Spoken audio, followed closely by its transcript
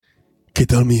¿Qué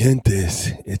tal, mi gente?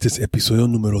 Este es episodio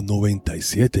número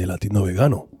 97 de Latino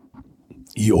Vegano.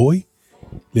 Y hoy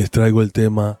les traigo el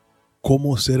tema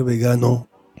Cómo ser vegano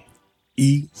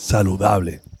y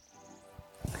saludable.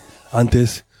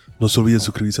 Antes, no se olviden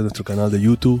suscribirse a nuestro canal de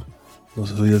YouTube. No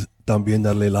se olviden también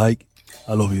darle like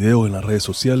a los videos en las redes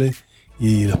sociales.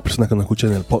 Y las personas que nos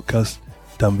escuchan en el podcast,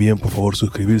 también por favor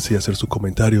suscribirse y hacer sus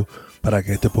comentarios para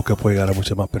que este podcast pueda llegar a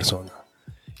muchas más personas.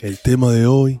 El tema de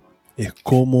hoy es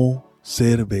cómo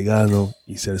ser vegano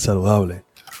y ser saludable.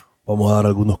 Vamos a dar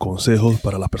algunos consejos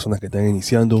para las personas que están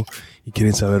iniciando y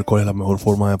quieren saber cuál es la mejor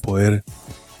forma de poder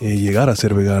llegar a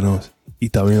ser veganos,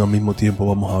 y también al mismo tiempo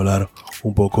vamos a hablar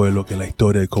un poco de lo que es la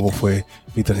historia y cómo fue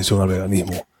mi transición al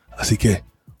veganismo. Así que,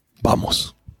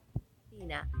 ¡vamos!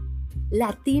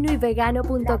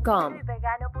 latinoyvegano.com.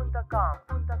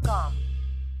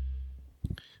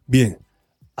 Bien,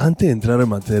 antes de entrar en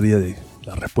materia de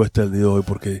la respuesta del día de hoy,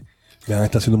 porque me han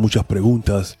estado haciendo muchas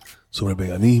preguntas sobre el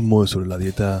veganismo, sobre la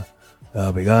dieta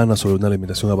vegana, sobre una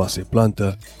alimentación a base de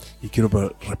plantas, y quiero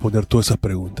responder todas esas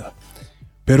preguntas.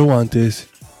 Pero antes,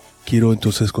 quiero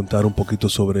entonces contar un poquito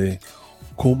sobre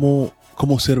cómo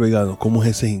ser vegano, cómo es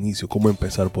ese inicio, cómo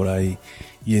empezar por ahí,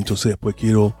 y entonces después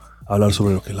quiero hablar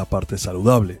sobre lo que es la parte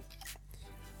saludable.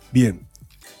 Bien,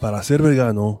 para ser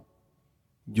vegano,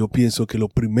 yo pienso que lo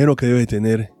primero que debes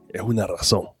tener es una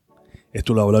razón.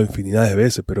 Esto lo he hablado infinidad de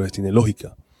veces, pero tiene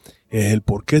lógica. Es el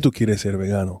por qué tú quieres ser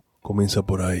vegano. Comienza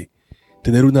por ahí.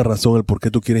 Tener una razón, el por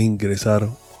qué tú quieres ingresar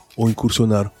o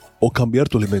incursionar o cambiar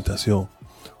tu alimentación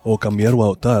o cambiar o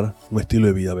adoptar un estilo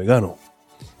de vida vegano.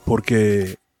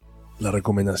 Porque la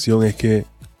recomendación es que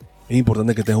es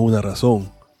importante que tengas una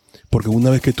razón. Porque una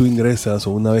vez que tú ingresas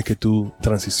o una vez que tú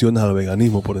transicionas al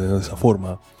veganismo, por decirlo de esa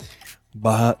forma,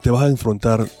 te vas a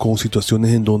enfrentar con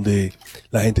situaciones en donde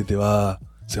la gente se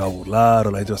va a burlar,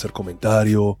 o la gente va a hacer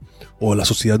comentarios, o la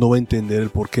sociedad no va a entender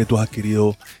el por qué tú has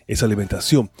adquirido esa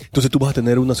alimentación. Entonces tú vas a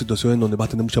tener una situación en donde vas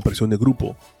a tener mucha presión de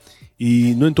grupo.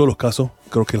 Y no en todos los casos,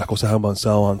 creo que las cosas han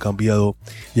avanzado, han cambiado,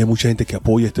 y hay mucha gente que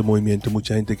apoya este movimiento,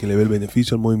 mucha gente que le ve el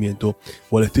beneficio al movimiento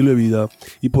o al estilo de vida,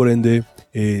 y por ende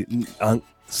han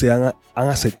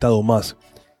aceptado más.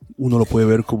 Uno lo puede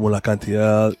ver como la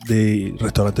cantidad de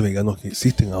restaurantes veganos que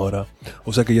existen ahora.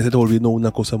 O sea que ya se está volviendo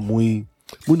una cosa muy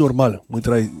normal,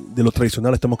 de lo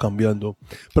tradicional estamos cambiando.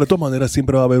 Pero de todas maneras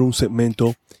siempre va a haber un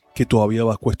segmento que todavía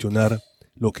va a cuestionar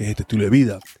lo que es este estilo de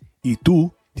vida. Y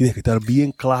tú tienes que estar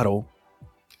bien claro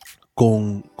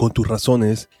con tus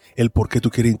razones, el por qué tú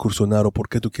quieres incursionar o por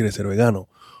qué tú quieres ser vegano.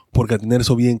 Porque al tener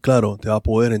eso bien claro, te va a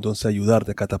poder entonces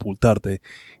ayudarte a catapultarte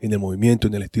en el movimiento,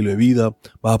 en el estilo de vida.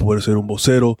 Vas a poder ser un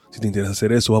vocero, si te interesa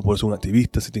hacer eso. Vas a poder ser un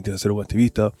activista, si te interesa ser un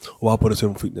activista. O vas a poder ser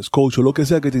un fitness coach, o lo que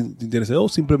sea que te interese. O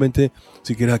simplemente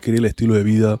si quieres adquirir el estilo de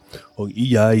vida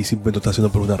y simplemente lo estás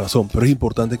haciendo por una razón. Pero es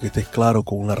importante que estés claro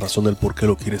con una razón del por qué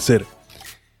lo quieres ser.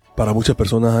 Para muchas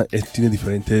personas tiene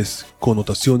diferentes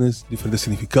connotaciones, diferentes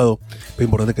significados. Es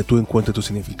importante que tú encuentres tu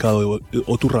significado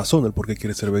o tu razón del por qué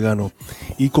quieres ser vegano.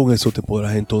 Y con eso te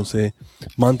podrás entonces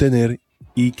mantener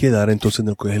y quedar entonces en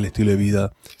lo que es el estilo de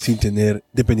vida sin tener,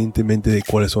 dependientemente de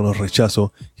cuáles son los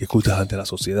rechazos que escuchas ante la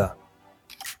sociedad.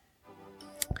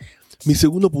 Mi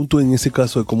segundo punto en ese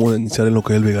caso de cómo iniciar en lo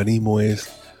que es el veganismo es,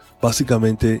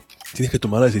 básicamente, tienes que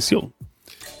tomar la decisión.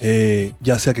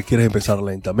 Ya sea que quieres empezar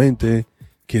lentamente,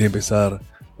 quiere empezar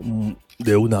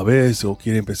de una vez o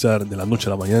quiere empezar de la noche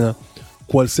a la mañana,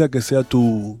 cualquiera que sea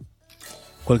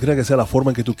la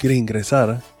forma en que tú quieres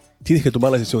ingresar, tienes que tomar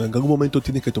la decisión. En algún momento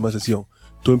tienes que tomar decisión.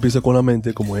 Tú empiezas con la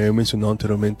mente, como he mencionado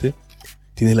anteriormente,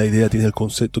 tienes la idea, tienes el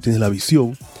concepto, tienes la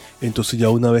visión. Entonces ya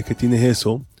una vez que tienes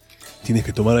eso, tienes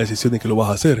que tomar la decisión de que lo vas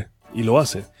a hacer, y lo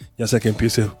haces. Ya sea que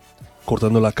empieces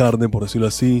cortando la carne, por decirlo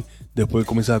así, después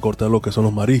comienzas a cortar lo que son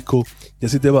los mariscos, y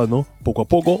así te vas, ¿no? Poco a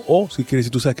poco. O si quieres,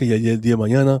 si tú sabes que ya el día de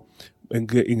mañana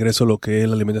ingreso a lo que es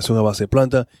la alimentación a base de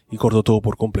planta y corto todo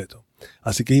por completo.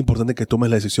 Así que es importante que tomes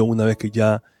la decisión una vez que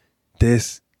ya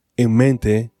estés en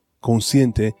mente,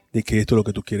 consciente de que esto es lo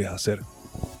que tú quieres hacer.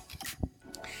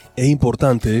 Es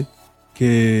importante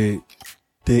que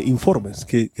te informes,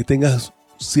 que tengas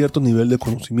cierto nivel de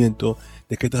conocimiento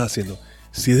de qué estás haciendo.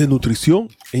 Si es de nutrición,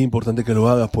 es importante que lo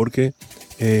hagas porque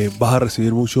vas a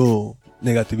recibir mucho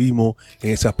negativismo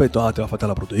en ese aspecto. Te va a faltar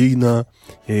la proteína,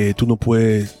 tú no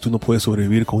puedes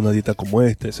sobrevivir con una dieta como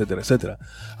esta, etcétera, etcétera.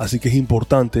 Así que es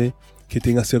importante que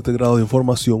tengas cierto grado de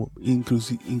información,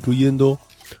 incluyendo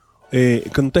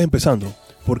que no estés empezando,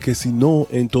 porque si no,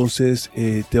 entonces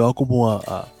te va como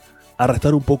a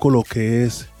arrastrar un poco lo que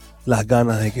es las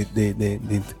ganas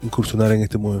de incursionar en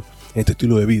este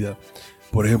estilo de vida.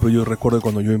 Por ejemplo, yo recuerdo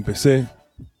cuando yo empecé,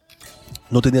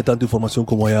 no tenía tanta información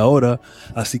como hay ahora,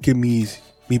 así que mis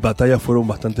mis batallas fueron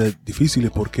bastante difíciles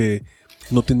porque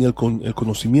no tenía el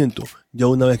conocimiento. Ya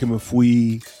una vez que me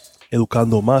fui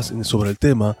educando más sobre el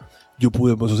tema, yo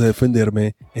pude entonces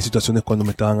defenderme en situaciones cuando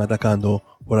me estaban atacando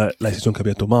por la decisión que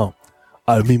había tomado.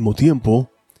 Al mismo tiempo,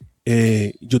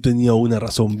 yo tenía una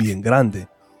razón bien grande.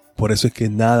 Por eso es que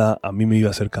nada a mí me iba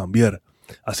a hacer cambiar.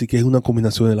 Así que es una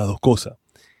combinación de las dos cosas.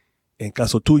 En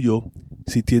caso tuyo,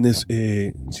 si tienes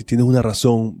una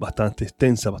razón bastante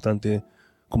extensa,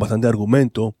 con bastante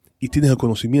argumento, y tienes el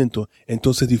conocimiento,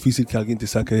 entonces es difícil que alguien te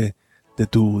saque de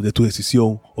tu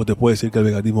decisión, o te puede decir que el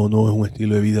veganismo no es un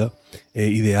estilo de vida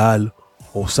ideal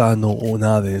o sano o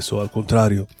nada de eso. Al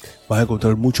contrario, vas a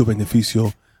encontrar muchos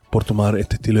beneficios por tomar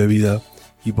este estilo de vida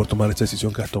y por tomar esta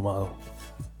decisión que has tomado.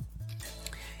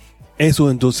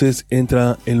 Eso entonces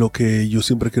entra en lo que yo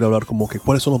siempre quiero hablar, como que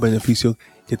cuáles son los beneficios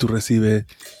que tú recibes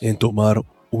en tomar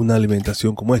una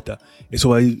alimentación como esta. Eso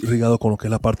va a ir ligado con lo que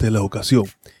es la parte de la educación.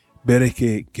 Ver es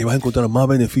que vas a encontrar más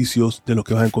beneficios de lo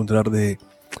que vas a encontrar de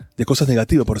cosas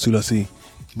negativas, por decirlo así.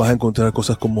 Vas a encontrar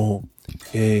cosas como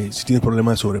si tienes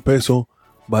problemas de sobrepeso,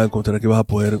 vas a encontrar que vas a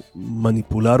poder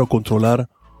manipular o controlar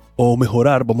o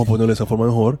mejorar, vamos a ponerle de esa forma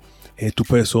mejor, tu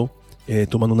peso,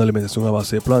 tomando una alimentación a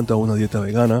base de planta o una dieta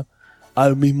vegana.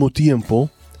 Al mismo tiempo,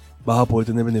 vas a poder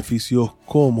tener beneficios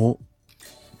como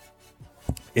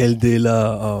el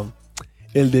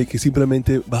de que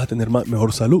simplemente vas a tener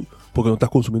mejor salud, porque no estás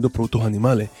consumiendo productos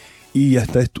animales. Y ya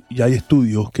hay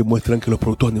estudios que muestran que los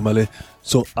productos animales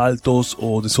son altos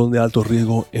o son de alto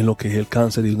riesgo en lo que es el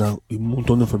cáncer y un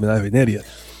montón de enfermedades venéreas,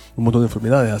 un montón de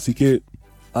enfermedades. Así que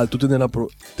al tú tener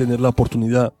la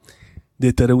oportunidad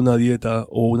de tener una dieta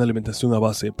o una alimentación a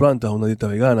base de plantas, una dieta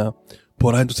vegana,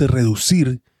 podrás entonces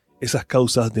reducir esas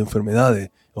causas de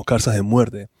enfermedades o causas de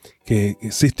muerte que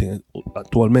existen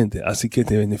actualmente. Así que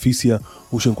te beneficia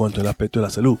mucho en cuanto al aspecto de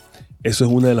la salud. Eso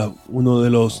es una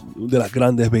de las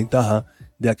grandes ventajas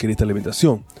de adquirir esta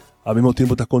alimentación. Al mismo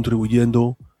tiempo estás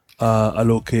contribuyendo a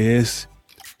lo que es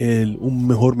un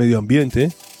mejor medio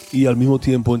ambiente, y al mismo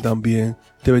tiempo también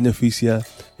te beneficia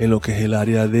en lo que es el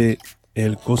área de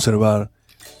el conservar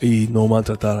y no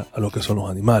maltratar a lo que son los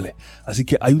animales. Así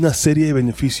que hay una serie de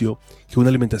beneficios que una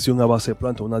alimentación a base de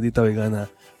plantas, una dieta vegana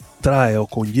trae o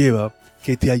conlleva,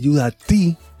 que te ayuda a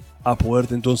ti a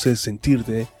poderte entonces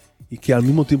sentirte, y que al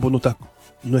mismo tiempo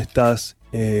no estás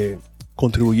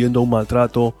contribuyendo a un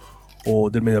maltrato o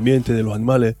del medio ambiente, de los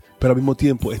animales, pero al mismo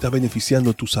tiempo estás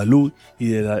beneficiando tu salud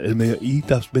y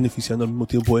estás beneficiando al mismo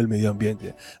tiempo el medio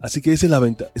ambiente. Así que esas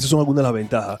son algunas de las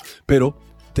ventajas, pero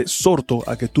te exhorto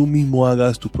a que tú mismo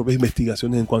hagas tus propias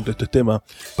investigaciones en cuanto a estos temas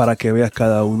para que veas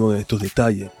cada uno de estos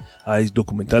detalles. Hay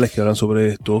documentales que hablan sobre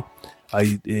esto,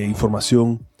 hay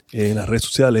información en las redes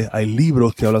sociales, hay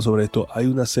libros que hablan sobre esto, hay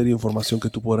una serie de información que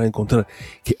tú podrás encontrar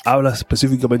que habla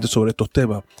específicamente sobre estos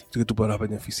temas que tú podrás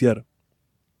beneficiar.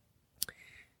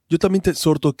 Yo también te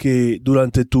exhorto que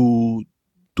durante tu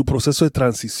proceso de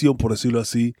transición, por decirlo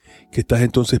así, que estás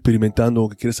entonces experimentando o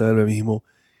que quieres saber de mí mismo,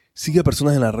 sigue a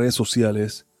personas en las redes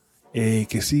sociales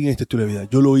que siguen este estilo de vida.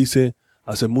 Yo lo hice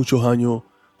hace muchos años,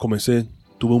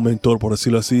 tuve un mentor, por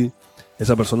decirlo así.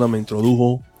 Esa persona me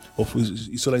introdujo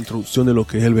hizo la introducción de lo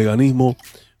que es el veganismo,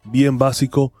 bien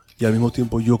básico, y al mismo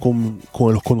tiempo yo con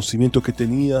los conocimientos que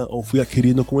tenía o fui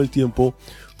adquiriendo con el tiempo,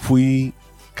 fui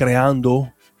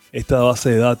creando esta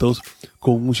base de datos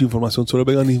con mucha información sobre el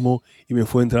veganismo y me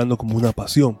fue entrando como una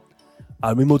pasión.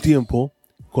 Al mismo tiempo,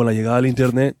 con la llegada del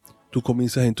internet, tú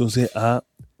comienzas entonces a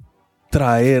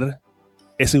traer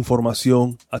esa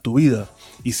información a tu vida,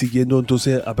 y siguiendo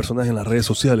entonces a personas en las redes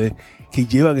sociales que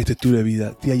llevan este estilo de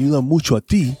vida te ayuda mucho a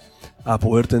ti a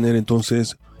poder tener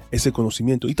entonces ese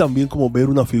conocimiento, y también como ver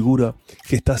una figura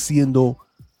que está haciendo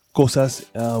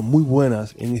cosas muy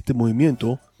buenas en este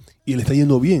movimiento y le está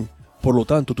yendo bien. Por lo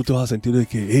tanto, tú te vas a sentir de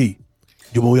que, hey,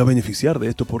 yo me voy a beneficiar de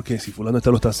esto, porque si fulano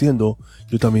lo está haciendo,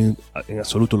 yo también en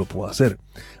absoluto lo puedo hacer.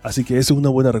 Así que esa es una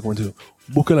buena recomendación.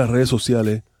 Busca en las redes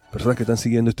sociales personas que están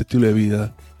siguiendo este estilo de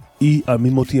vida, y al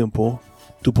mismo tiempo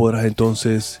tú podrás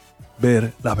entonces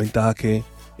ver las ventajas que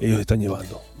ellos están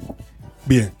llevando.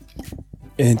 Bien,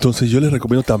 entonces yo les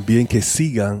recomiendo también que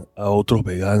sigan a otros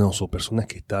veganos o personas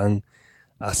que están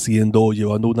haciendo o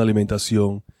llevando una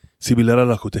alimentación similar a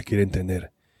la que ustedes quieren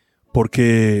tener.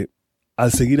 Porque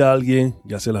al seguir a alguien,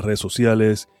 ya sea en las redes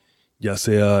sociales, ya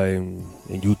sea en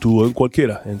YouTube o en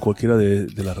cualquiera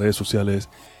de las redes sociales,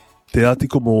 te da a ti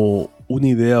como una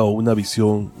idea o una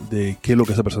visión de qué es lo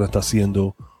que esa persona está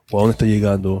haciendo o a dónde está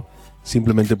llegando,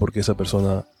 simplemente porque esa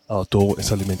persona adoptó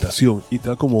esa alimentación, y te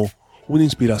da como una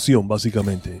inspiración,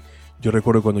 básicamente. Yo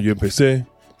recuerdo cuando yo empecé,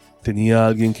 tenía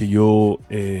alguien que yo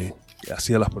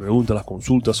hacía las preguntas, las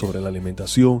consultas sobre la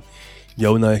alimentación,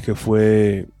 Ya una vez que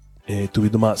fue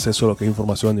tuviendo más acceso a lo que es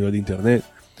información a nivel de internet,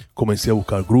 comencé a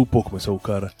buscar grupos, comencé a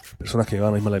buscar personas que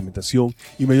llevaban la misma alimentación,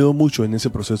 y me ayudó mucho en ese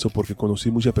proceso porque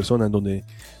conocí muchas personas en donde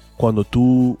cuando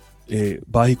tú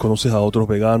vas y conoces a otros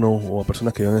veganos o a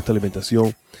personas que llevan esta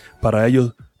alimentación, para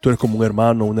ellos tú eres como un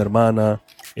hermano, una hermana.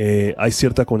 Hay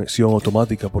cierta conexión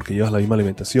automática porque llevas la misma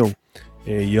alimentación,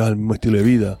 llevas el mismo estilo de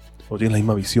vida o tienes la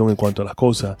misma visión en cuanto a las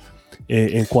cosas,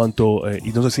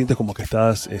 y no te sientes como que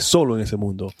estás solo en ese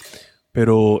mundo.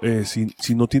 Pero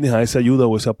si no tienes a esa ayuda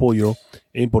o ese apoyo,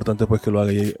 es importante pues que lo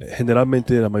hagas. Y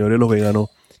generalmente la mayoría de los veganos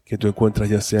que tú encuentras,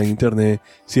 ya sea en internet,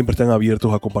 siempre están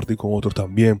abiertos a compartir con otros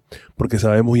también, porque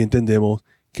sabemos y entendemos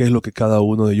qué es lo que cada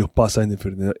uno de ellos pasa en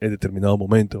determinado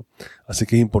momento. Así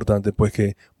que es importante pues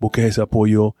que busques ese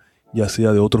apoyo, ya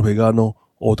sea de otros veganos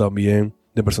o también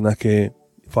de personas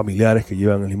familiares que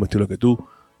llevan el mismo estilo que tú,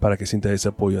 para que sientas ese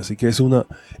apoyo. Así que es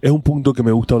un punto que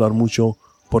me gusta hablar mucho,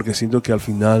 porque siento que al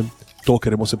final todos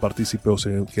queremos ser partícipes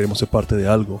o queremos ser parte de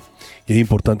algo, y es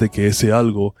importante que ese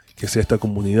algo, que sea esta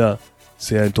comunidad,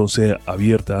 sea entonces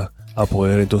abierta a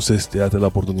poder entonces darte la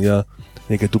oportunidad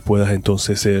de que tú puedas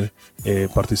entonces ser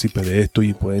partícipe de esto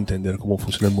y poder entender cómo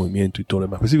funciona el movimiento y todo lo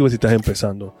demás. Específicamente si estás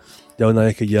empezando, ya una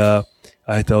vez que ya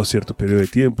has estado cierto periodo de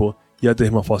tiempo, ya te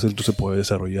es más fácil entonces poder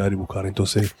desarrollar y buscar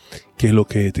entonces qué es lo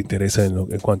que te interesa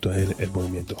en cuanto a el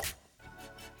movimiento.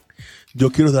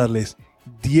 Yo quiero darles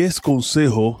 10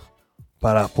 consejos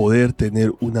para poder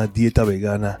tener una dieta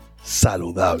vegana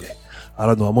saludable.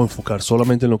 Ahora nos vamos a enfocar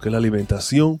solamente en lo que es la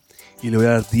alimentación, y le voy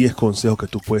a dar 10 consejos que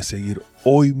tú puedes seguir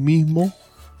hoy mismo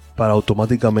para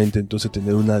automáticamente entonces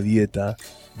tener una dieta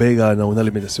vegana, una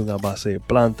alimentación a base de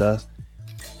plantas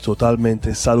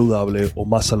totalmente saludable o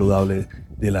más saludable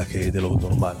de lo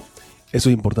normal. Eso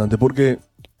es importante porque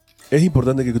es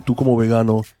importante que tú como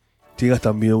vegano tengas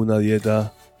también una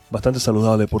dieta bastante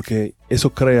saludable, porque eso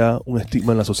crea un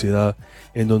estigma en la sociedad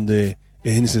en donde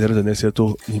es necesario tener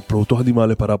ciertos productos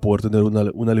animales para poder tener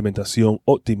una alimentación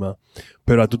óptima.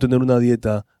 Pero al tú tener una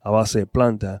dieta a base de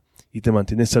planta y te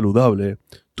mantienes saludable,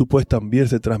 tú puedes también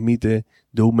se transmite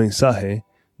de un mensaje,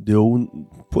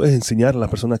 puedes enseñar a las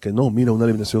personas que no, mira, una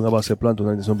alimentación a base de planta,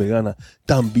 una alimentación vegana,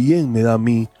 también me da a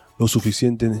mí lo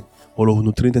suficiente o los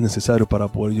nutrientes necesarios para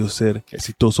poder yo ser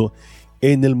exitoso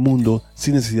en el mundo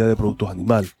sin necesidad de productos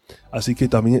animales. Así que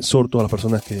también exhorto a las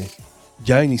personas que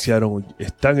ya iniciaron o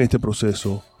están en este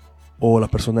proceso, o las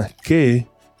personas que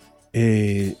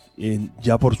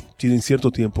tienen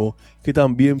cierto tiempo, que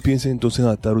también piensen entonces en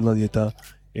adaptar una dieta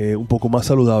un poco más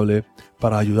saludable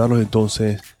para ayudarlos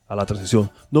entonces a la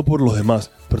transición. No por los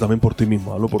demás, pero también por ti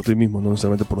mismo. Hablo por ti mismo, no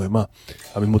necesariamente por los demás.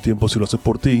 Al mismo tiempo, si lo haces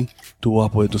por ti, tú vas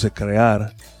a poder entonces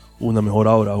crear una mejor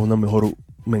aura, una mejor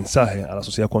mensaje a la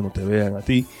sociedad cuando te vean a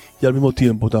ti, y al mismo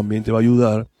tiempo también te va a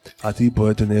ayudar a ti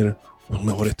poder tener un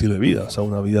mejor estilo de vida, o sea,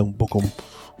 una vida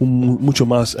mucho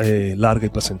más larga y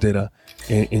placentera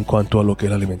en cuanto a lo que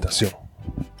es la alimentación.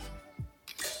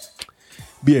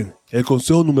 Bien, el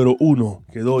consejo número 1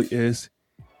 que doy es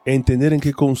entender en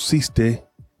qué consiste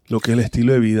lo que es el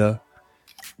estilo de vida,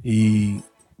 y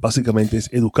básicamente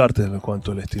es educarte en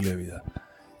cuanto al estilo de vida.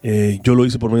 Yo lo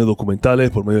hice por medio de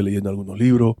documentales, por medio de leyendo algunos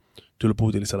libros. Tú lo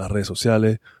puedes utilizar en las redes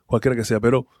sociales, cualquiera que sea,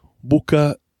 pero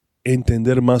busca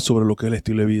entender más sobre lo que es el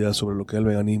estilo de vida, sobre lo que es el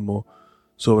veganismo,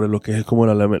 sobre lo que es como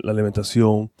la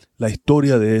alimentación, la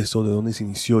historia de eso, de dónde se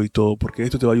inició y todo, porque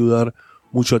esto te va a ayudar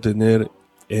mucho a tener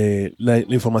la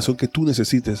información que tú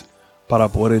necesites para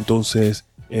poder entonces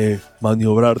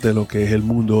maniobrarte en lo que es el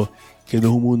mundo, que no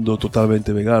es un mundo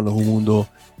totalmente vegano, es un mundo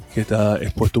que está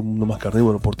expuesto a un mundo más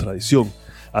carnívoro por tradición.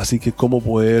 Así que cómo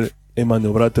poder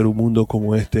maniobrarte en un mundo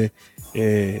como este,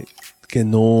 que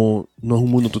no es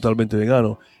un mundo totalmente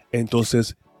vegano.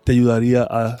 Entonces te ayudaría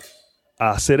a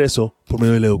hacer eso por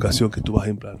medio de la educación que tú vas a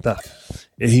implantar.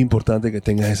 Es importante que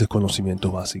tengas esos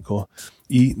conocimientos básicos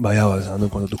y vayas avanzando en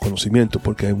cuanto a tus conocimientos,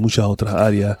 porque hay muchas otras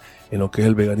áreas en lo que es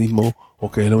el veganismo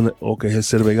o que es el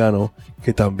ser vegano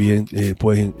que también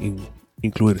puedes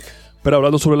incluir. Pero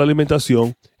hablando sobre la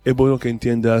alimentación, es bueno que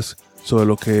entiendas sobre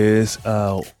lo que es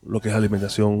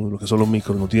alimentación, lo que son los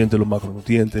micronutrientes, los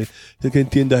macronutrientes. Es que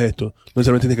entiendas esto. No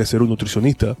necesariamente tienes que ser un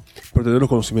nutricionista, pero tener los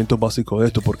conocimientos básicos de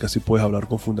esto, porque así puedes hablar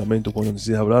con fundamento cuando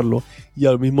necesites hablarlo, y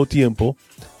al mismo tiempo,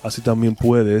 así también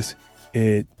puedes,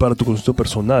 para tu conocimiento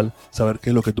personal, saber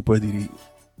qué es lo que tú puedes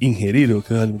ingerir, o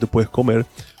qué alimento puedes comer,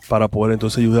 para poder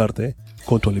entonces ayudarte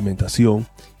con tu alimentación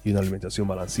y una alimentación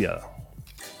balanceada.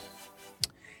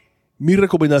 Mi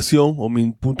recomendación, o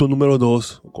mi punto número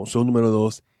 2, o consejo número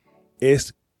 2,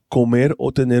 es comer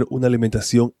o tener una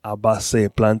alimentación a base de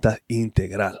plantas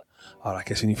integral. Ahora,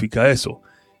 ¿qué significa eso?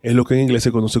 Es lo que en inglés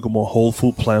se conoce como Whole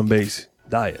Food Plant-Based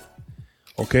Diet.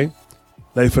 ¿Ok?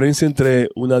 La diferencia entre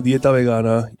una dieta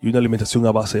vegana y una alimentación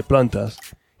a base de plantas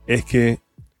es que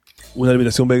una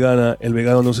alimentación vegana, el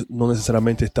vegano no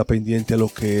necesariamente está pendiente a lo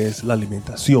que es la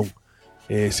alimentación.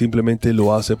 Simplemente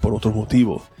lo hace por otros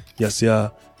motivos, ya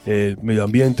sea el medio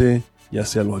ambiente, ya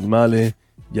sea los animales,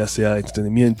 ya sea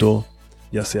entretenimiento,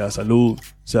 ya sea salud.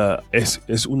 O sea,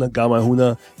 es una gama, es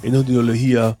una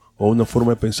ideología o una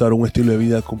forma de pensar, un estilo de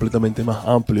vida completamente más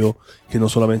amplio que no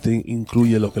solamente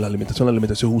incluye lo que la alimentación. La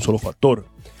alimentación es un solo factor.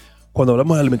 Cuando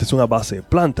hablamos de alimentación a base de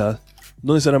plantas,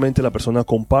 no necesariamente la persona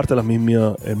comparte el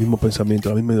mismo pensamiento,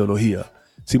 la misma ideología.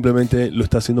 Simplemente lo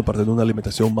está haciendo para tener una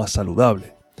alimentación más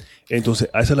saludable. Entonces,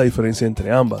 esa es la diferencia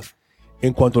entre ambas.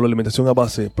 En cuanto a la alimentación a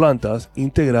base de plantas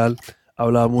integral,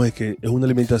 hablamos de que es una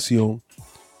alimentación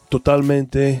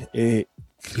totalmente,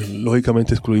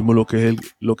 lógicamente excluimos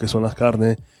lo que son las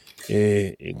carnes,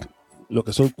 lo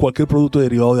que son cualquier producto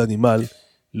derivado de animal,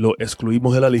 lo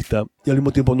excluimos de la lista y al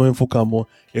mismo tiempo nos enfocamos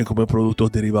en comer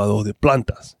productos derivados de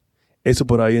plantas. Eso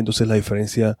por ahí entonces es la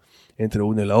diferencia entre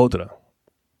una y la otra.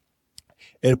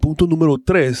 El punto número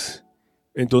 3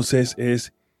 entonces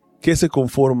es que se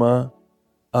conforma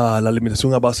a la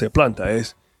alimentación a base de planta.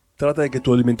 Trata de que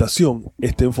tu alimentación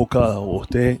esté enfocada o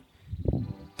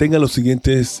tenga los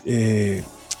siguientes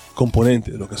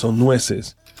componentes, lo que son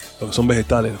nueces, lo que son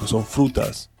vegetales, lo que son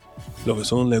frutas, lo que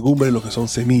son legumbres, lo que son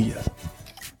semillas,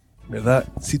 ¿verdad?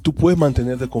 Si tú puedes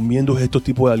mantenerte comiendo estos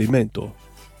tipos de alimentos,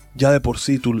 ya de por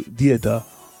sí tu dieta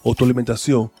o tu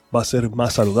alimentación va a ser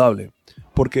más saludable,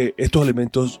 porque estos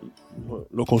alimentos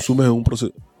los consumes en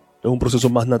un proceso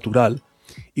más natural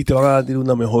y te van a dar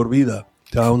una mejor vida,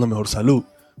 te van a dar una mejor salud,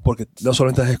 porque no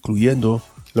solamente estás excluyendo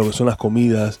lo que son las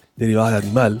comidas derivadas de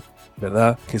animal,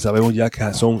 ¿verdad? Que sabemos ya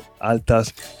que son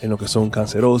altas en lo que son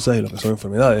cancerosas y lo que son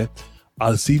enfermedades.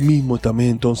 Así mismo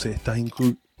también entonces estás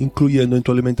incluyendo en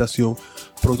tu alimentación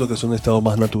productos que son de estado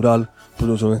más natural,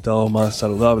 productos que son de estado más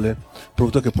saludable,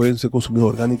 productos que pueden ser consumidos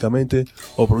orgánicamente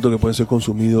o productos que pueden ser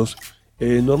consumidos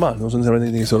normal, no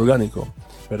necesariamente tienen que ser orgánicos,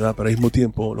 ¿verdad? Pero al mismo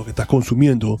tiempo lo que estás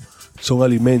consumiendo son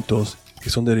alimentos que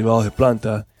son derivados de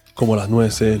plantas, como las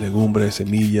nueces, legumbres,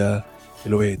 semillas,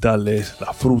 los vegetales,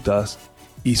 las frutas,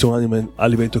 y son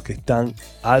alimentos que están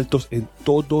altos en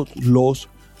todos los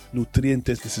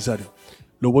nutrientes necesarios.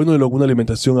 Lo bueno de una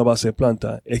alimentación a base de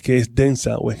planta es que es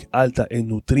densa o es alta en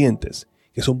nutrientes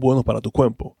que son buenos para tu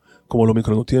cuerpo, como los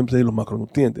micronutrientes y los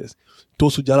macronutrientes. Todo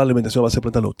eso ya la alimentación a base de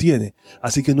planta lo tiene.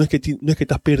 Así que no es que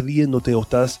estás perdiéndote o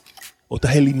estás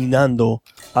eliminando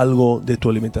algo de tu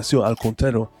alimentación. Al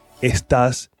contrario,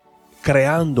 estás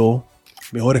creando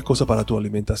mejores cosas para tu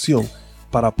alimentación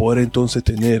para poder entonces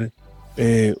tener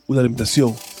una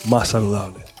alimentación más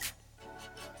saludable.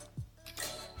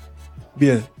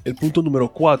 Bien, el punto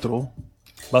número 4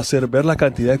 va a ser ver la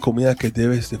cantidad de comida que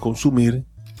debes de consumir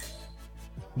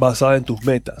basada en tus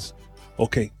metas.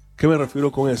 Ok, ¿qué me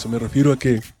refiero con eso? Me refiero a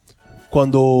que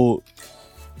cuando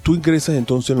tú ingresas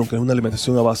entonces en lo que es una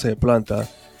alimentación a base de planta,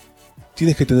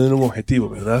 tienes que tener un objetivo,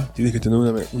 ¿verdad? Tienes que tener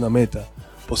una meta.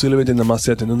 Posiblemente nada más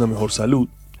sea tener una mejor salud,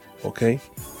 ¿ok?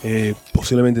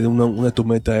 Posiblemente una de tus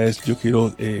metas es yo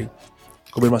quiero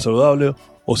comer más saludable,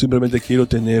 o simplemente quiero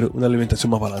tener una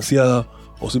alimentación más balanceada,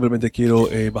 o simplemente quiero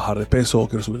bajar de peso o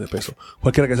quiero subir de peso.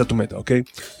 Cualquiera que sea tu meta, ¿ok?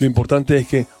 Lo importante es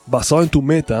que basado en tu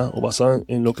meta o basado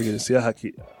en lo que deseas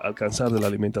alcanzar de la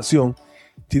alimentación,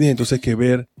 tienes entonces que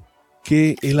ver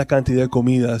qué es la cantidad de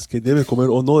comidas que debes comer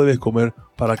o no debes comer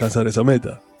para alcanzar esa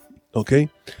meta, ¿ok?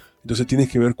 Entonces tienes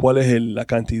que ver cuál es la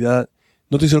cantidad.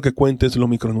 No te digo que cuentes los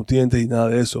micronutrientes y nada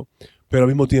de eso, pero al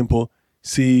mismo tiempo,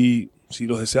 si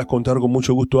los deseas contar, con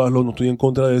mucho gusto hazlo, no estoy en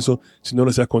contra de eso. Si no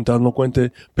lo deseas contar, no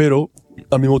cuentes, pero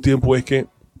al mismo tiempo es que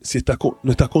si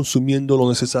no estás consumiendo lo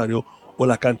necesario o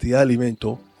la cantidad de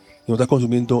alimento, no estás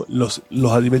consumiendo los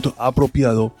alimentos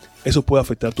apropiados, eso puede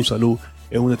afectar tu salud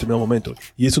en un determinado momento.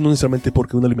 Y eso no necesariamente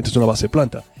porque una alimentación a base de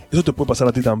planta. Eso te puede pasar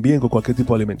a ti también con cualquier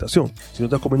tipo de alimentación. Si no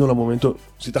estás comiendo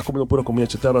si estás comiendo pura comida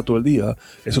chatarra todo el día,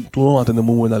 eso tú no vas a tener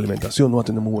muy buena alimentación, no vas a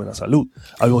tener muy buena salud.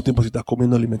 Al mismo tiempo, si estás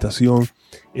comiendo alimentación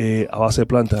a base de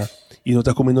planta y no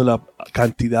estás comiendo la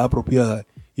cantidad apropiada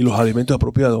y los alimentos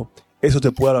apropiados, eso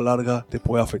te puede a la larga, te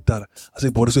puede afectar. Así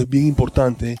que por eso es bien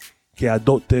importante que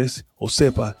adoptes o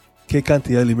sepas qué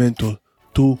cantidad de alimentos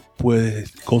tú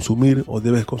puedes consumir o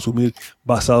debes consumir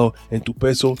basado en tu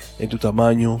peso, en tu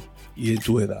tamaño y en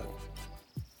tu edad.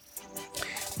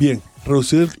 Bien,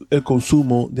 reducir el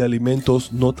consumo de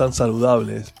alimentos no tan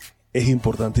saludables es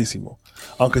importantísimo.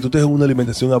 Aunque tú tengas una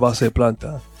alimentación a base de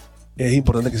planta, es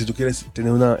importante que si tú quieres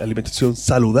tener una alimentación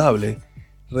saludable,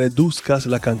 reduzcas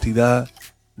la cantidad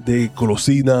de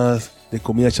golosinas, de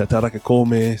comida chatarra que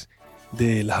comes,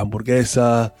 de las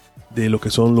hamburguesas, de lo que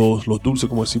son los dulces,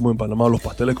 como decimos en Panamá, los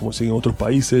pasteles, como decimos en otros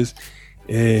países.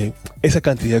 Esa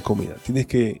cantidad de comida. Tienes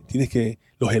que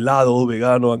los helados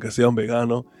veganos, aunque sean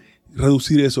veganos,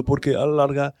 reducir eso, porque a la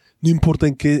larga, no importa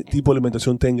en qué tipo de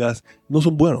alimentación tengas, no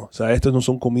son buenos. O sea, estas no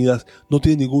son comidas, no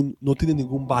tienen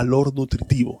ningún valor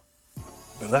nutritivo,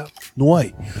 ¿verdad? No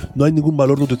hay ningún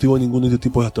valor nutritivo en ningún de este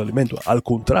tipo de estos alimentos. Al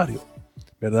contrario,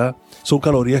 ¿verdad? Son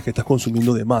calorías que estás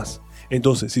consumiendo de más.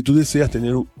 Entonces, si tú deseas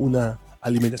tener una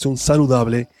alimentación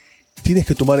saludable, tienes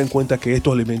que tomar en cuenta que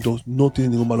estos alimentos no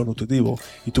tienen ningún valor nutritivo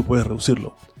y tú puedes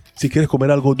reducirlo. Si quieres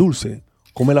comer algo dulce,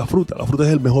 come la fruta. La fruta es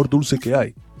el mejor dulce que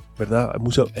hay, ¿verdad?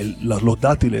 Los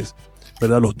dátiles,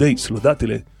 ¿verdad? Los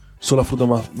dátiles son la fruta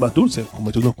más dulce.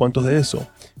 Comete unos cuantos de eso.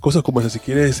 Cosas como esas. Si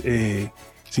quieres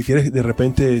de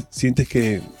repente sientes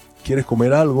que quieres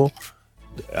comer algo,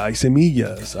 hay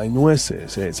semillas, hay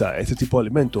nueces, o sea, este tipo de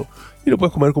alimentos. Y lo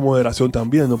puedes comer con moderación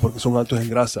también, ¿no? Porque son altos en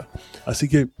grasa. Así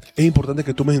que es importante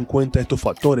que tomes en cuenta estos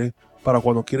factores para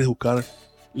cuando quieres buscar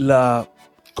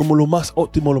como lo más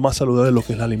óptimo, lo más saludable de lo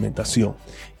que es la alimentación.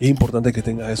 Es importante que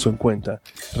tengas eso en cuenta.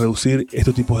 Reducir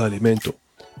estos tipos de alimentos.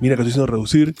 Mira que estoy diciendo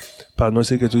reducir, para no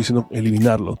decir que estoy diciendo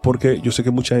eliminarlos, porque yo sé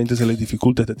que mucha gente se les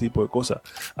dificulta este tipo de cosas.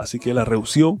 Así que la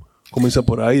reducción comienza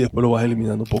por ahí y después lo vas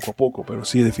eliminando poco a poco. Pero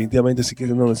sí, definitivamente, si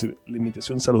quieres una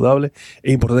alimentación saludable,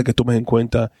 es importante que tomes en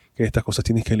cuenta que estas cosas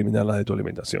tienes que eliminarlas de tu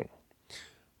alimentación.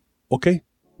 ¿Ok?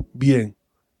 Bien.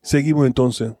 Seguimos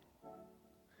entonces.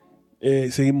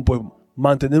 Seguimos pues.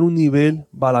 Mantener un nivel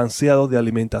balanceado de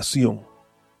alimentación.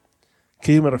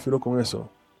 ¿Qué me refiero con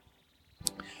eso?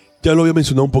 Ya lo había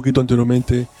mencionado un poquito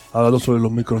anteriormente, hablando sobre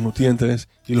los micronutrientes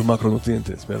y los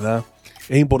macronutrientes, ¿verdad?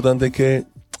 Es importante que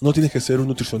no tienes que ser un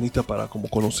nutricionista para como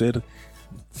conocer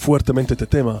fuertemente este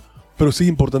tema, pero sí es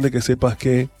importante que sepas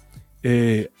que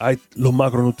hay los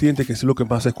macronutrientes, que es lo que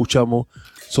más escuchamos,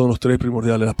 son los tres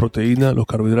primordiales: las proteínas, los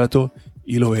carbohidratos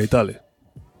y los vegetales.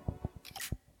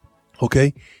 ¿Ok?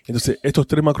 Entonces, estos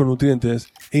tres macronutrientes,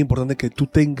 es importante que tú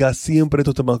tengas siempre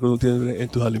estos tres macronutrientes en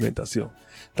tu alimentación.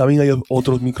 También hay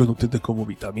otros micronutrientes como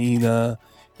vitaminas,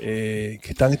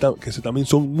 que también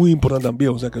son muy importantes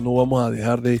también. O sea, que no vamos a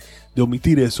dejar de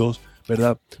omitir esos,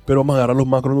 ¿verdad? Pero vamos a agarrar los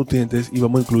macronutrientes y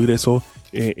vamos a incluir eso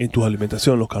en tu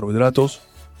alimentación. Los carbohidratos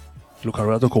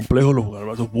complejos, los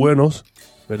carbohidratos buenos,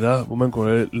 ¿verdad? Vamos a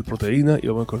incluir la proteína y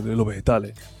vamos a incluir los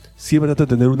vegetales. Siempre trata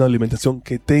de tener una alimentación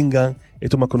que tengan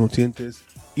estos macronutrientes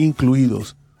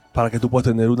incluidos para que tú puedas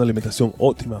tener una alimentación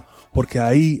óptima, porque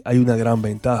ahí hay una gran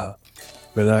ventaja,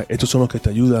 ¿verdad? Estos son los que te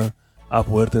ayudan a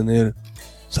poder tener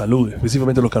salud,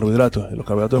 específicamente los carbohidratos. Los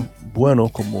carbohidratos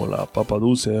buenos, como la papa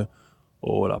dulce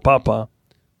o la papa,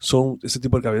 son ese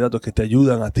tipo de carbohidratos que te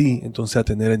ayudan a ti entonces a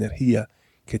tener energía,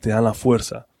 que te dan la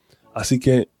fuerza. Así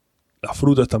que las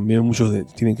frutas también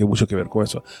tienen mucho que ver con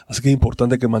eso. Así que es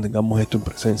importante que mantengamos esto en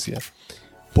presencia.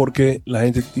 Porque la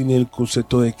gente tiene el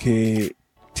concepto de que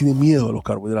tiene miedo a los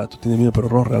carbohidratos. Tiene miedo, pero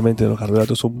no, realmente los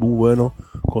carbohidratos son muy buenos.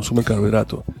 Consumen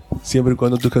carbohidratos. Siempre y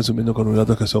cuando tú estés consumiendo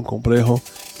carbohidratos que son complejos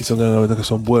y son carbohidratos que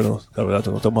son buenos.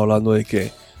 Carbohidratos. No estamos hablando de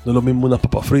que no es lo mismo unas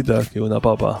papas fritas que una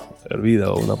papa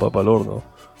hervida o una papa al horno.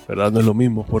 ¿Verdad? No es lo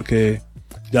mismo, porque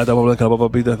ya estamos hablando de que la papa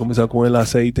frita comienza con el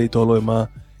aceite y todo lo demás.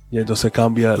 Y entonces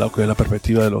cambia lo que es la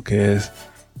perspectiva de lo que es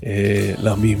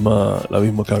la misma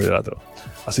carbohidrato.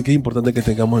 Así que es importante que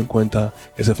tengamos en cuenta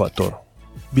ese factor.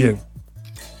 Bien.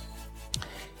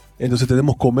 Entonces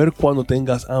tenemos comer cuando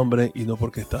tengas hambre y no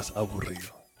porque estás aburrido.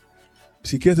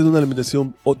 Si quieres tener una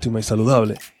alimentación óptima y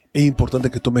saludable, es importante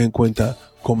que tomes en cuenta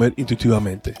comer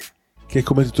intuitivamente. ¿Qué es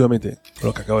comer intuitivamente?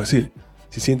 Lo que acabo de decir.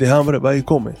 Si sientes hambre, va y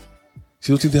come.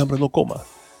 Si no sientes hambre, no comas.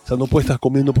 O sea, no puedes estar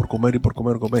comiendo por comer y por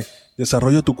comer.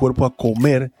 Desarrolla tu cuerpo a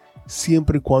comer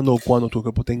siempre y cuando tu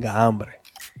cuerpo tenga hambre.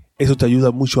 Eso te ayuda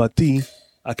mucho a ti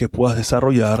a que puedas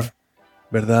desarrollar,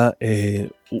 ¿verdad?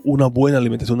 Una buena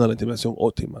alimentación, una alimentación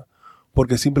óptima.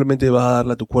 Porque simplemente vas a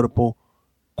darle a tu cuerpo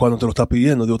cuando te lo está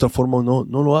pidiendo. De otra forma no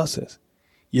lo haces.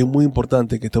 Y es muy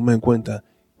importante que tomes en cuenta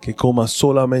que comas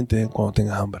solamente cuando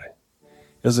tengas hambre.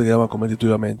 Eso se llama comer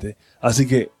intuitivamente. Así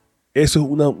que eso es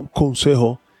un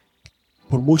consejo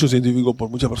por muchos científicos, por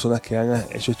muchas personas que han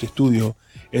hecho este estudio,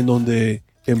 en donde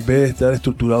en vez de estar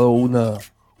estructurado una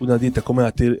dieta, comes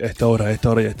a esta hora, a esta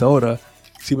hora y a esta hora,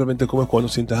 simplemente comes cuando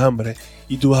sientas hambre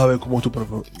y tú vas a ver cómo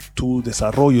tu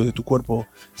desarrollo de tu cuerpo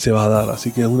se va a dar.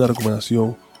 Así que es una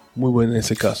recomendación muy buena en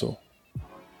ese caso.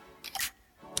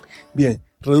 Bien,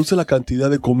 reduce la cantidad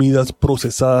de comidas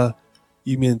procesadas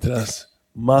y mientras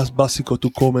más básico tú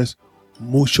comes,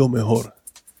 mucho mejor.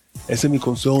 Ese es mi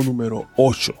consejo número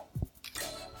 8.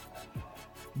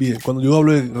 Bien, cuando yo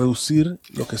hablo de reducir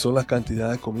lo que son las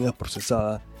cantidades de comidas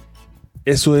procesadas,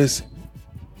 eso es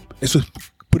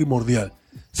primordial.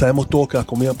 Sabemos todos que las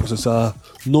comidas procesadas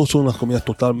no son las comidas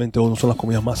totalmente o no son las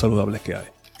comidas más saludables que hay.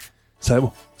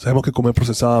 Sabemos que comidas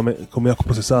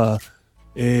procesadas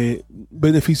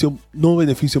no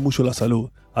beneficia mucho la salud,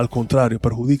 al contrario,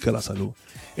 perjudica la salud.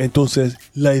 Entonces,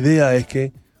 la idea es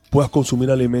que puedas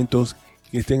consumir alimentos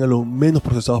que tengan lo menos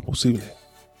procesados posible.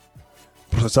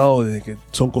 Procesados desde que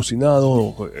son cocinados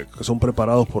o que son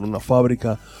preparados por una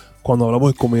fábrica. Cuando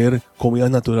hablamos de comer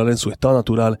comidas naturales en su estado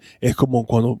natural, es como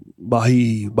cuando vas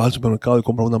al supermercado y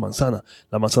compras una manzana.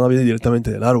 La manzana viene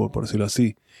directamente del árbol, por decirlo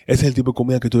así. Ese es el tipo de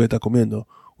comida que tú estás comiendo.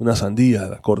 Una sandía,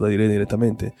 la corta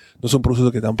directamente. No son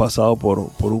productos que te han pasado por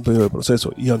un periodo de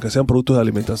proceso. Y aunque sean productos de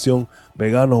alimentación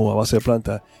veganos o a base de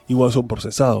plantas, igual son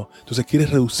procesados. Entonces quieres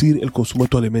reducir el consumo de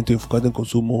tus alimentos y enfocarte en el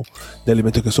consumo de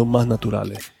alimentos que son más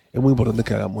naturales. Es muy importante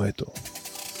que hagamos esto.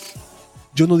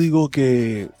 Yo no digo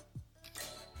que...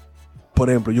 Por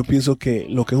ejemplo, yo pienso que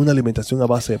lo que es una alimentación a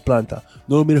base de planta,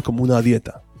 no lo mires como una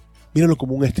dieta, míralo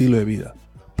como un estilo de vida.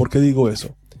 ¿Por qué digo eso?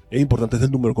 Es importante, es el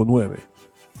número 9.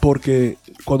 Porque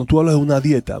cuando tú hablas de una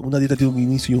dieta tiene un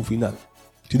inicio y un final,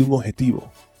 tiene un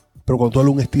objetivo. Pero cuando tú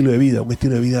hablas de un estilo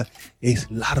de vida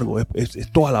es largo,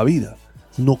 es toda la vida,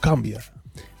 no cambia.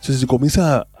 Entonces, si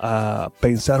comienzas a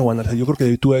pensar o a analizar, yo creo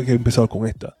que tú hay que empezar con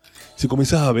esta. Si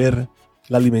comienzas a ver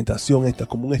la alimentación esta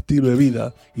como un estilo de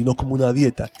vida y no como una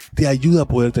dieta, te ayuda a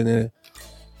poder tener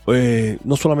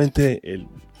no solamente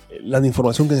la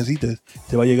información que necesites,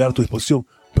 te va a llegar a tu disposición,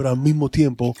 pero al mismo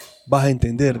tiempo vas a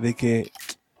entender de que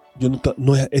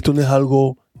esto no es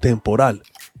algo temporal,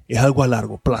 es algo a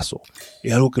largo plazo,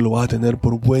 es algo que lo vas a tener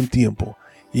por un buen tiempo.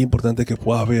 Y es importante que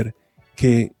puedas ver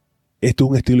que esto es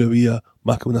un estilo de vida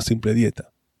más que una simple dieta.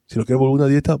 Si lo quieres volver una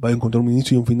dieta, vas a encontrar un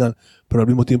inicio y un final, pero al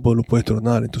mismo tiempo lo puedes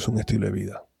tornar entonces un estilo de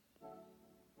vida.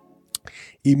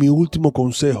 Y mi último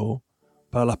consejo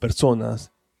para las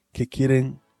personas que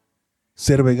quieren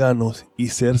ser veganos y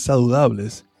ser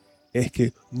saludables es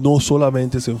que no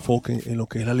solamente se enfoquen en lo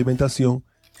que es la alimentación,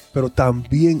 pero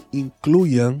también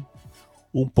incluyan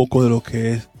un poco de lo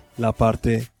que es la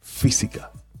parte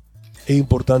física. Es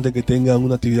importante que tengan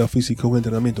una actividad física, un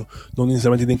entrenamiento. No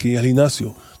necesariamente tienen que ir al gimnasio,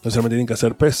 no necesariamente tienen que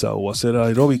hacer pesa o hacer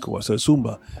aeróbico o hacer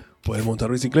zumba. Puedes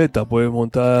montar bicicleta, puedes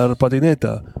montar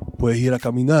patineta, puedes ir a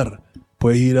caminar,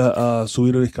 puedes ir a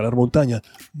subir o escalar montañas.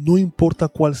 No importa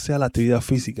cuál sea la actividad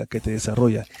física que te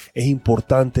desarrollas, es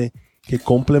importante que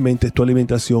complementes tu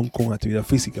alimentación con actividad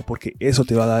física, porque eso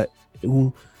te va a dar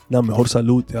una mejor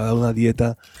salud, te va a dar una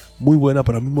dieta muy buena,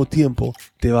 pero al mismo tiempo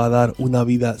te va a dar una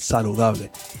vida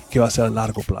saludable que va a ser a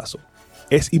largo plazo.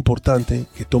 Es importante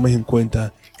que tomes en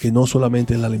cuenta que no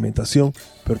solamente es la alimentación,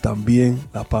 pero también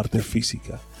la parte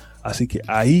física. Así que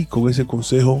ahí con ese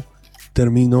consejo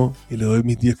termino y le doy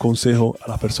mis 10 consejos a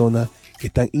las personas que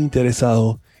están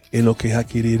interesados en lo que es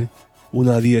adquirir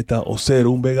una dieta o ser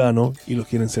un vegano y lo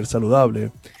quieren ser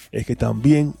saludable, es que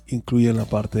también incluyen la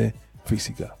parte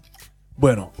física.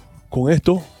 Bueno, con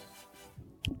esto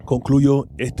concluyo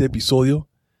este episodio.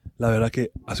 La verdad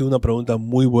que ha sido una pregunta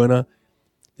muy buena.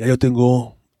 Ya yo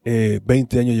tengo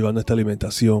 20 años llevando esta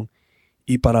alimentación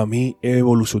y para mí he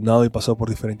evolucionado y pasado por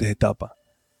diferentes etapas.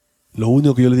 Lo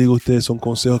único que yo les digo a ustedes son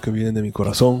consejos que vienen de mi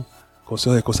corazón,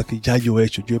 consejos de cosas que ya yo he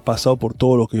hecho. Yo he pasado por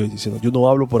todo lo que yo estoy diciendo. Yo no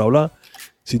hablo por hablar,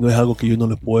 sino es algo que yo no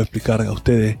les puedo explicar a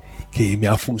ustedes que me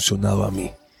ha funcionado a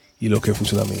mí y lo que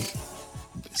funciona a mí.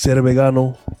 Ser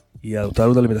vegano y adoptar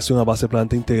una alimentación a base de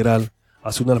planta integral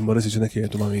ha sido una de las mejores decisiones que he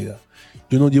tomado en mi vida.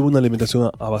 Yo no llevo una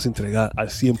alimentación a base integral al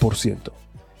 100%.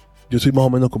 Yo soy más o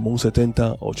menos como un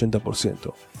 70 o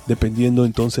 80%, dependiendo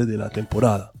entonces de la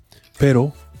temporada.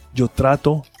 Pero yo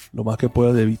trato lo más que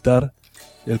pueda de evitar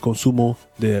el consumo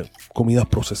de comidas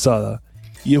procesadas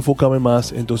y enfocarme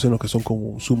más entonces en lo que son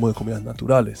consumo de comidas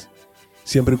naturales.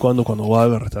 Siempre y cuando voy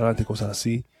al restaurante y cosas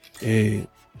así,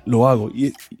 lo hago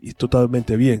y es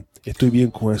totalmente bien. Estoy bien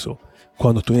con eso.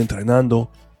 Cuando estoy entrenando,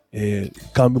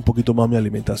 cambio un poquito más mi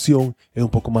alimentación, es un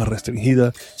poco más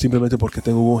restringida, simplemente porque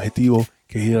tengo un objetivo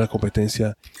que es ir a la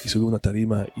competencia y subir una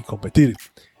tarima y competir.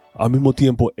 Al mismo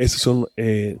tiempo, ese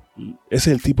es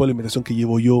el tipo de alimentación que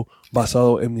llevo yo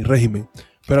basado en mi régimen.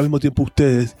 Pero al mismo tiempo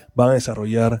ustedes van a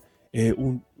desarrollar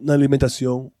una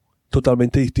alimentación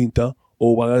totalmente distinta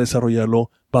o van a desarrollarlo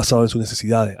basado en sus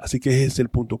necesidades. Así que ese es el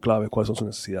punto clave, cuáles son sus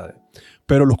necesidades.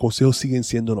 Pero los consejos siguen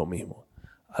siendo lo mismo.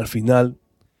 Al final,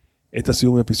 este ha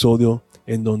sido un episodio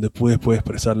en donde puedo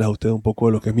expresarles a ustedes un poco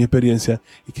de lo que es mi experiencia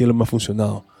y qué es lo que me ha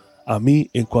funcionado a mí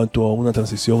en cuanto a una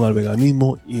transición al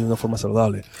veganismo y de una forma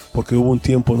saludable, porque hubo un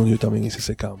tiempo en donde yo también hice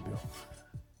ese cambio.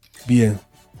 Bien,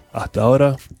 hasta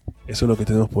ahora eso es lo que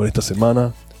tenemos por esta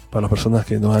semana. Para las personas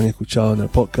que nos han escuchado en el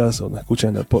podcast o nos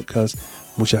escuchan en el podcast,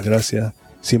 muchas gracias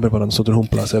Siempre para nosotros es un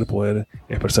placer poder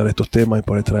expresar estos temas y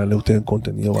poder traerle a ustedes un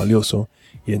contenido valioso.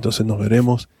 Y entonces nos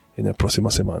veremos en la próxima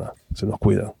semana. Se nos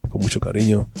cuidan. Con mucho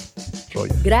cariño,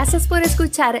 Roger. Gracias por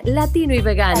escuchar Latino y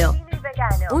Vegano.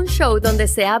 Un show donde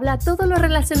se habla todo lo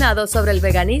relacionado sobre el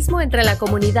veganismo entre la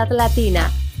comunidad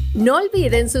latina. No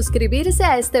olviden suscribirse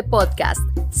a este podcast,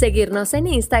 seguirnos en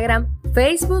Instagram,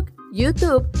 Facebook,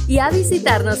 YouTube y a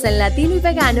visitarnos en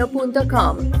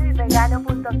latinoyvegano.com.